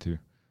really had to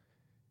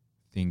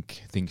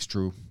think things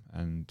through,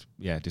 and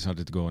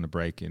decided to go on a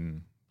break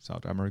in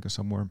South America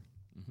somewhere,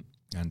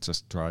 and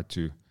just try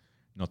to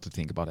not to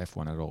think about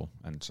F1 at all,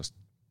 and just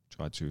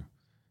try to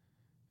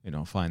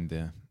find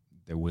the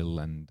will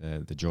and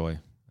the joy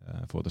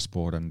for the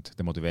sport and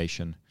the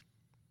motivation.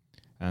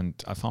 And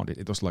I found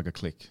it was like a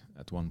click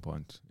at one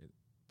point,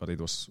 but it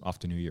was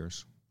after New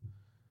Year's,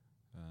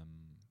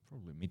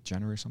 probably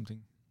mid-January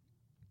something.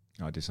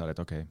 I decided,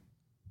 okay,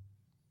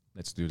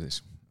 let's do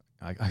this.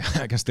 I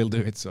can still do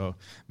it. So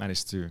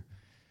managed to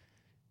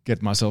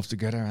get myself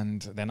together,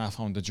 and then I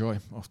found the joy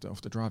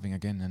of the driving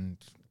again, and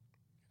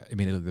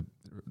immediately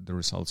the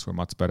results were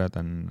much better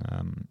than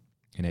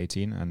in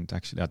 18. And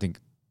actually, I think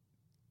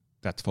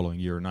that following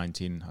year,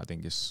 19, I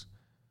think is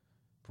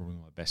probably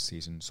my best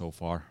season so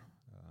far,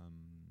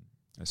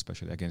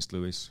 especially against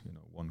Lewis.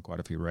 Won quite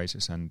a few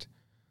races, and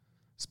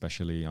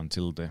especially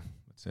until the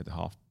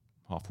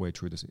halfway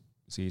through the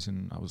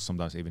season, I was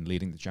sometimes even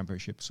leading the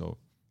championship. So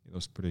it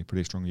was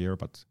pretty strong year.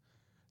 But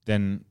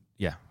then,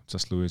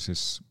 just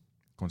Lewis's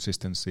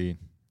consistency,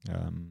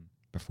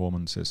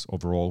 performances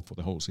overall for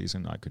the whole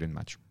season, I couldn't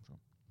match.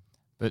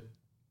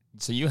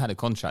 So you had a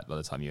contract by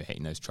the time you were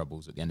hitting those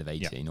troubles at the end of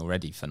 18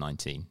 already for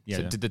 19.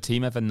 So did the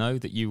team ever know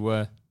that you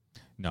were?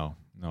 No,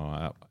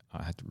 I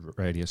had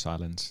radio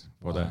silence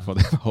for the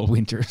whole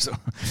winter. So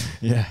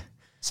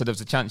So there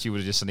was a chance you would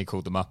have just suddenly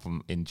called them up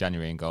in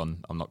January and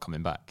gone, "I'm not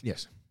coming back."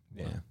 Yes.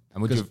 Yeah.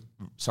 And would you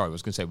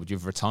would you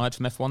have retired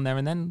from F1 there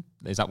and then?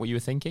 Is that what you were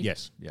thinking?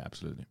 Yes, yeah,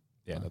 absolutely.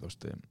 Yeah, that was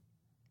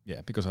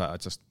because I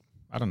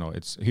don't know,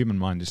 it's human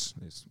mind is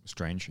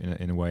strange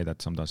in a way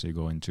that sometimes you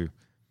go into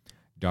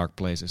dark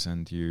places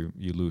and you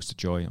lose the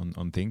joy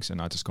on things,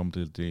 and I just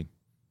completely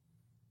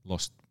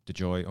lost the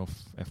joy of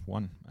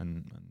F1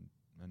 and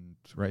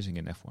racing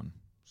in F1.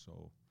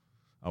 So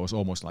I was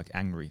almost like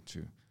angry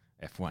to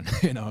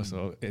F1,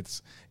 so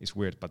it's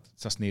weird, but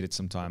just needed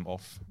some time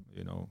off,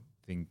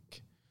 think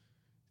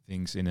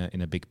things in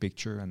a big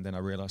picture, and then I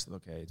realized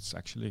that it's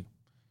actually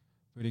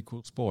pretty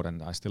cool sport,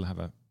 and I still have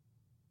a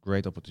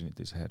great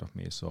opportunities ahead of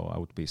me, so I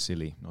would be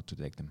silly not to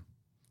take them.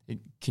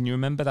 Can you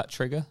remember that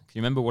trigger? Can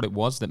you remember what it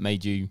was that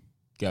made you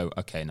go,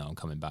 okay, no, I'm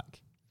coming back?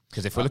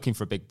 Because if we're looking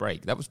for a big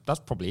break, that's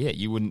probably it.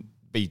 You wouldn't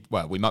be,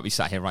 we might be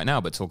sat here right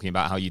now, but talking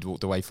about how you'd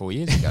walked away 4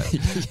 years ago.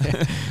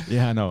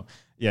 Yeah, I know.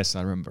 Yes,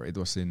 I remember. It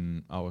was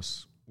I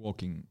was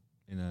walking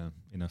in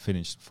a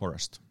Finnish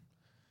forest,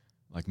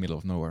 like middle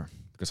of nowhere,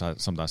 because I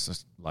sometimes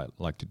just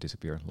like to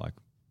disappear, like,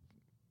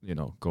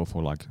 go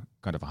for like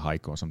kind of a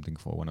hike or something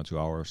for 1 or 2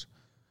 hours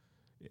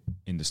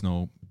in the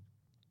snow.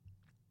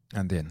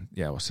 And then,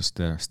 I was just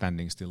there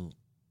standing still,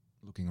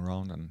 looking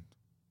around, and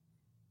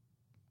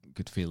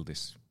could feel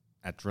this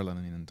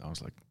adrenaline, and I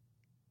was like,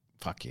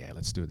 fuck yeah,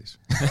 let's do this.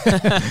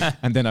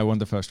 And then I won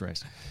the first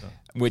race. So.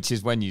 Which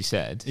is when you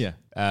said, to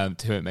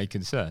whom it may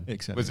concern.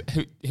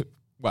 Exactly.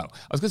 I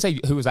was going to say,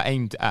 who was that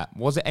aimed at?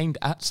 Was it aimed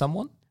at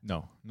someone?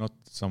 No, not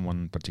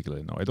someone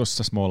particularly, no. It was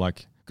just more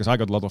like, because I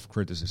got a lot of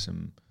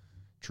criticism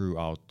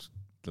throughout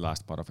the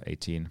last part of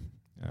 18,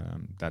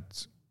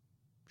 that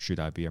should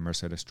I be a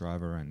Mercedes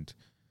driver, and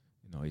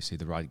is he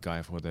the right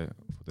guy for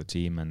the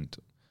team, and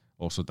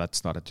also that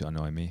started to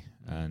annoy me.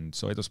 And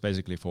so it was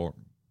basically for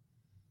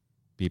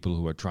people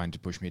who were trying to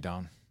push me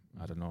down.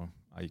 I don't know,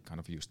 I kind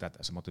of used that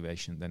as a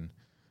motivation then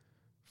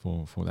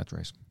for that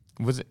race.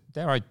 Was it,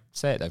 dare I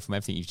say it though, from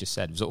everything you've just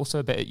said, was it also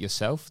a bit at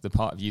yourself, the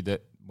part of you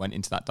that went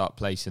into that dark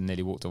place and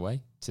nearly walked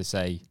away, to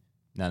say,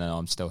 no,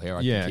 I'm still here,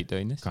 I can keep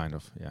doing this? Kind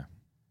of, yeah.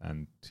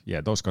 And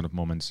those kind of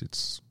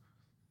moments,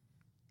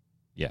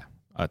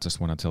 I just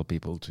want to tell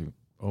people to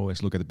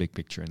always look at the big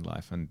picture in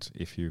life, and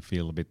if you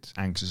feel a bit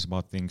anxious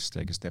about things,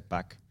 take a step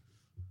back.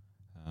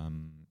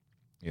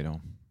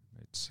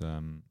 It's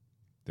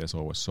there's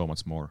always so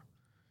much more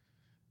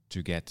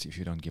to get if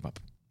you don't give up.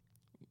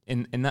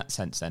 In that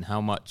sense then, how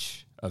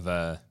much of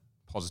a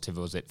positive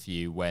was it for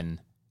you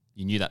when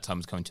you knew that time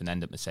was coming to an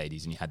end at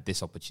Mercedes and you had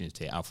this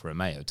opportunity at Alfa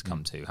Romeo to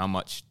come to? How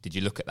much did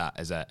you look at that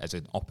as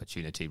an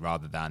opportunity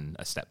rather than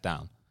a step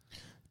down?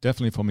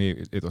 Definitely for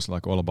me, it was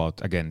like all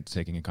about, again,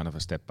 taking a kind of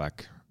a step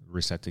back,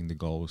 resetting the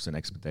goals and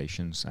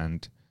expectations,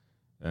 and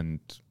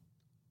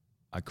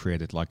I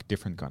created like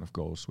different kind of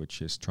goals,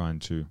 which is trying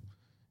to,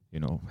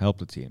 help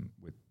the team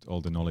with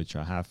all the knowledge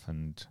I have,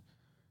 and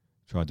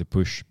try to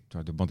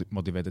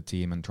motivate the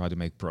team and try to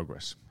make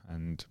progress.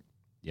 And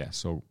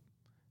so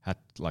had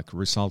like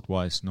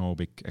result-wise no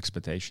big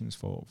expectations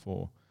for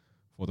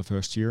the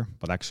first year,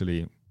 but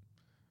actually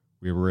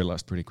we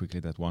realized pretty quickly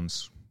that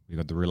once we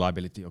got the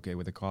reliability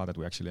with the car, that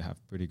we actually have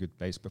pretty good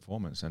base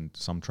performance, and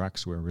some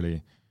tracks were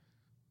really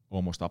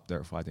almost up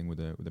there fighting with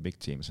the big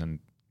teams, and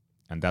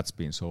that's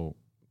been so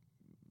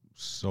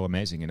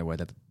amazing in a way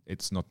that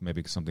it's not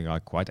maybe something I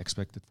quite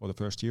expected for the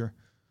first year,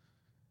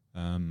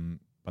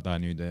 but I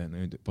knew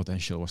the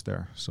potential was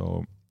there.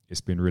 So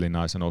it's been really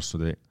nice, and also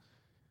the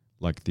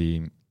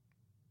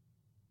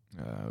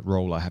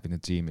role I have in the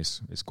team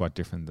is quite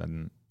different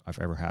than I've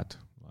ever had.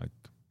 Like,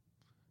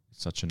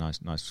 it's such a nice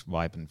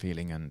vibe and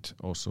feeling, and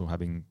also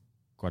having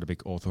quite a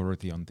big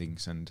authority on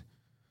things and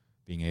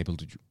being able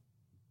to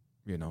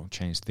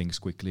change things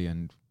quickly,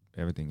 and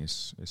everything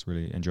is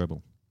really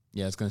enjoyable.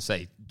 Yeah, I was going to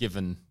say,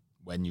 given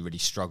when you really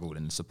struggled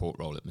in the support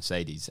role at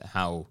Mercedes,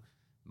 how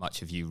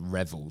much have you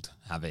reveled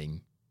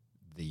having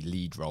the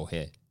lead role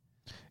here?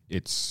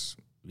 It's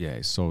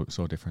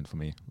so different for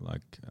me,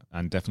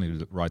 and definitely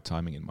the right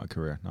timing in my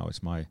career. Now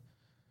it's my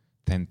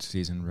 10th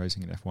season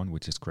racing in F1,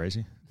 which is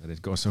crazy that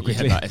it goes so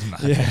quickly. Yeah, that is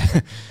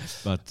mad.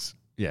 But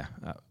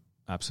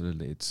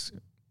absolutely,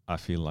 I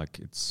feel like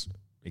it's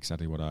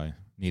exactly what I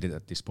needed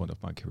at this point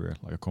of my career,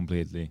 like a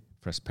completely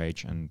fresh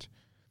page, and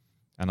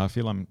I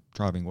feel I'm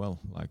driving well.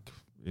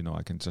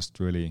 I can just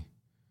really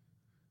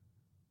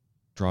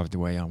drive the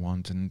way I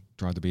want and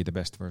try to be the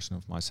best version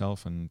of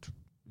myself, and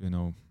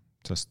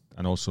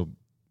and also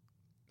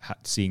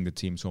seeing the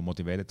team so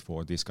motivated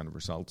for these kind of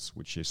results,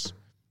 which is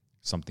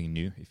something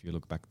new. If you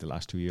look back the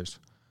last 2 years,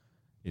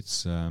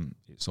 it's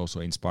also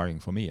inspiring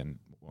for me and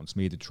wants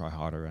me to try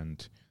harder.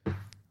 And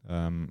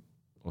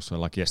also,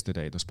 like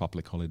yesterday, it was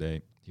public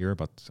holiday here,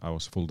 but I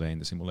was full day in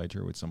the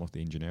simulator with some of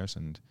the engineers,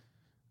 and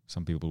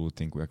some people would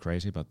think we're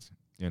crazy, but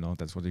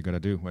that's what you got to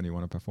do when you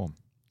want to perform.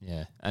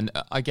 Yeah, and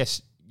I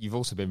guess you've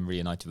also been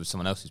reunited with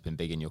someone else who's been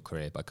big in your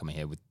career by coming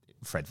here with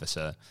Fred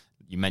Vasseur.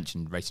 You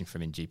mentioned racing for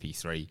him in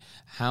GP3.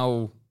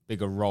 How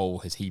big a role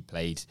has he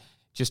played,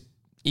 just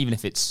even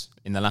if it's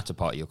in the latter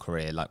part of your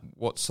career? Like,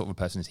 what sort of a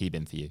person has he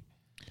been for you?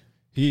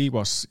 He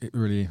was a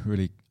really,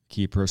 really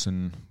key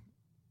person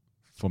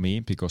for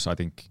me, because I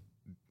think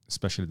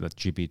especially that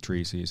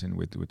GP3 season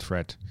with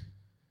Fred,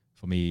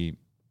 for me,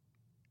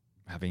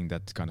 having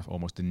that kind of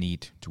almost the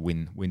need to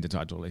win the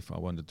title if I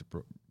wanted to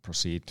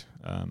proceed,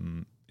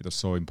 it was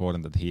so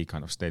important that he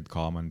kind of stayed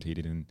calm and he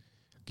didn't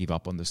give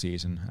up on the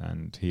season,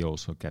 and he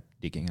also kept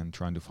digging and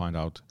trying to find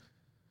out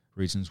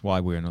reasons why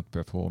we're not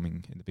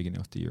performing in the beginning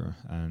of the year,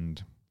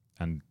 and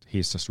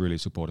he's just really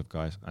supportive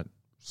guy,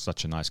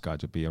 such a nice guy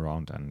to be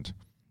around, and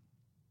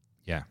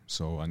yeah,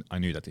 so I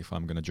knew that if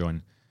I'm going to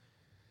join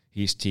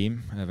his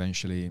team,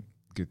 eventually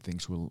good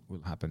things will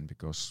happen,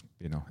 because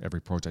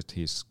every project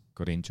he's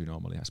got into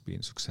normally has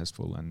been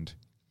successful,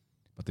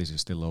 but this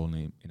is still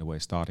only in a way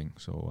starting,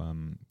 so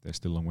there's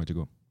still a long way to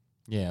go.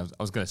 Yeah,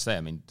 I was going to say,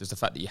 I mean, does the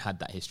fact that you had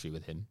that history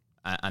with him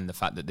and the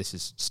fact that this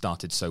has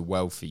started so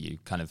well for you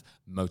kind of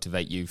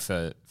motivate you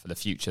for the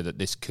future, that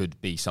this could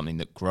be something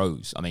that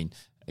grows? I mean,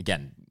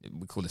 again,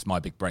 we call this My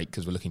Big Break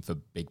because we're looking for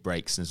big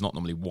breaks, and there's not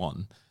normally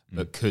one,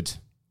 but could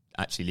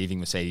actually leaving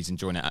Mercedes and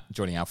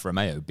joining Alfa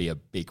Romeo be a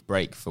big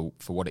break for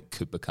what it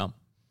could become?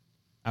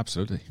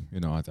 Absolutely.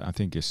 I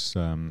think it's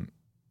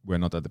we're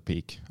not at the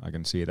peak. I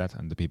can see that,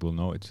 and the people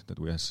know it, that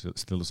we have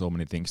still so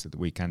many things that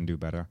we can do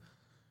better.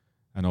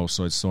 And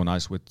also it's so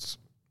nice with,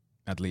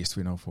 at least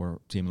for a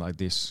team like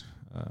this,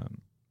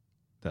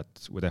 that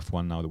with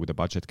F1 now, with the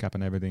budget cap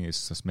and everything, it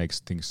just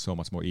makes things so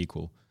much more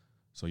equal.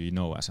 So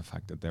as a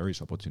fact that there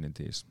is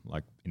opportunities.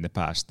 Like in the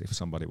past, if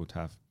somebody would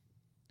have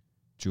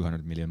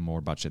 200 million more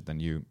budget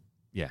than you,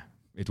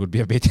 it would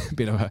be a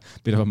bit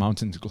of a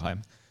mountain to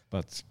climb.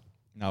 But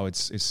now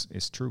it's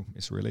true.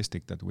 It's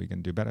realistic that we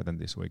can do better than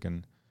this. We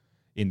can,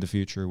 in the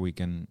future, we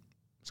can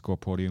score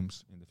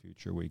podiums. In the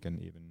future, we can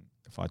even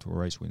fight for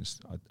race wins.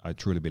 I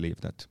truly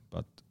believe that,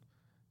 but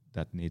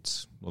that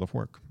needs a lot of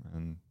work,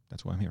 and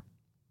that's why I'm here.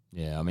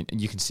 Yeah, I mean,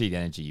 you can see the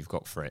energy you've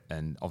got for it,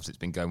 and obviously it's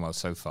been going well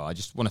so far. I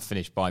just want to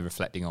finish by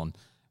reflecting on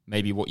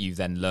maybe what you've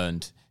then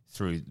learned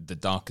through the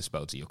darker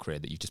spells of your career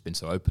that you've just been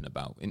so open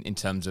about, in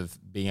terms of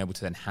being able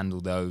to then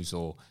handle those,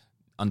 or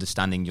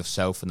understanding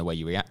yourself and the way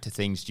you react to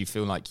things. Do you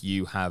feel like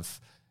you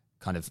have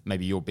kind of,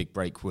 maybe your big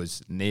break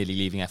was nearly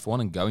leaving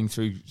F1 and going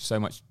through so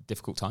much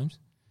difficult times?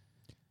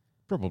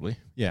 Probably,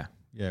 yeah.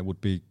 Yeah, it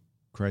would be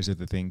crazy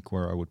to think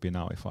where I would be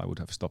now if I would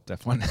have stopped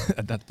F1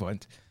 at that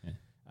point. Yeah.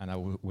 And I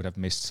would have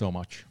missed so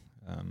much.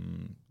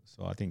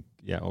 So I think,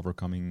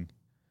 overcoming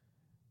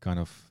kind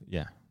of,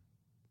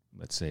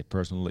 let's say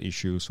personal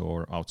issues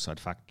or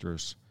outside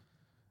factors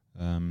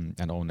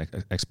and own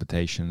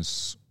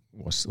expectations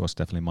was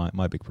definitely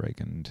my big break.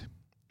 And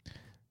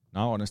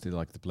now, honestly,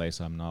 like the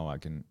place I'm now, I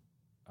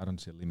don't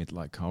see a limit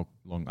like how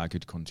long I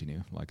could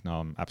continue. Like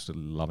now I'm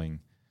absolutely loving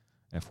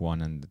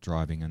F1 and the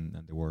driving and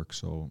the work.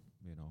 So,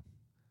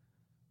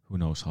 who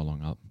knows how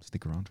long I'll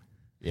stick around.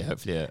 Yeah,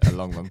 hopefully a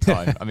long, long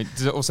time. I mean,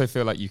 does it also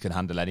feel like you can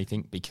handle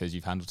anything because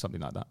you've handled something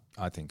like that?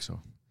 I think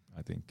so.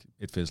 I think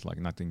it feels like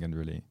nothing can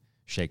really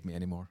shake me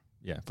anymore.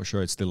 Yeah, for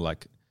sure. It's still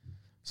like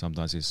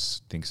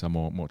sometimes things are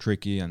more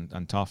tricky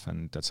and tough,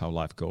 and that's how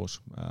life goes.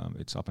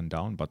 It's up and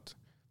down, but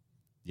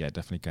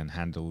definitely can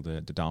handle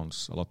the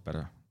downs a lot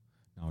better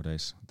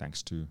nowadays,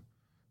 thanks to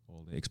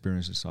all the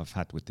experiences I've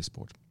had with this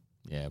sport.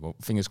 Yeah, well,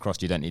 fingers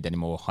crossed you don't need any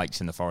more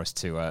hikes in the forest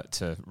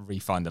to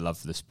refine the love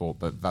for the sport.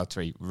 But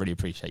Valtteri, really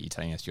appreciate you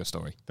telling us your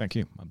story. Thank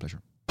you. My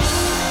pleasure.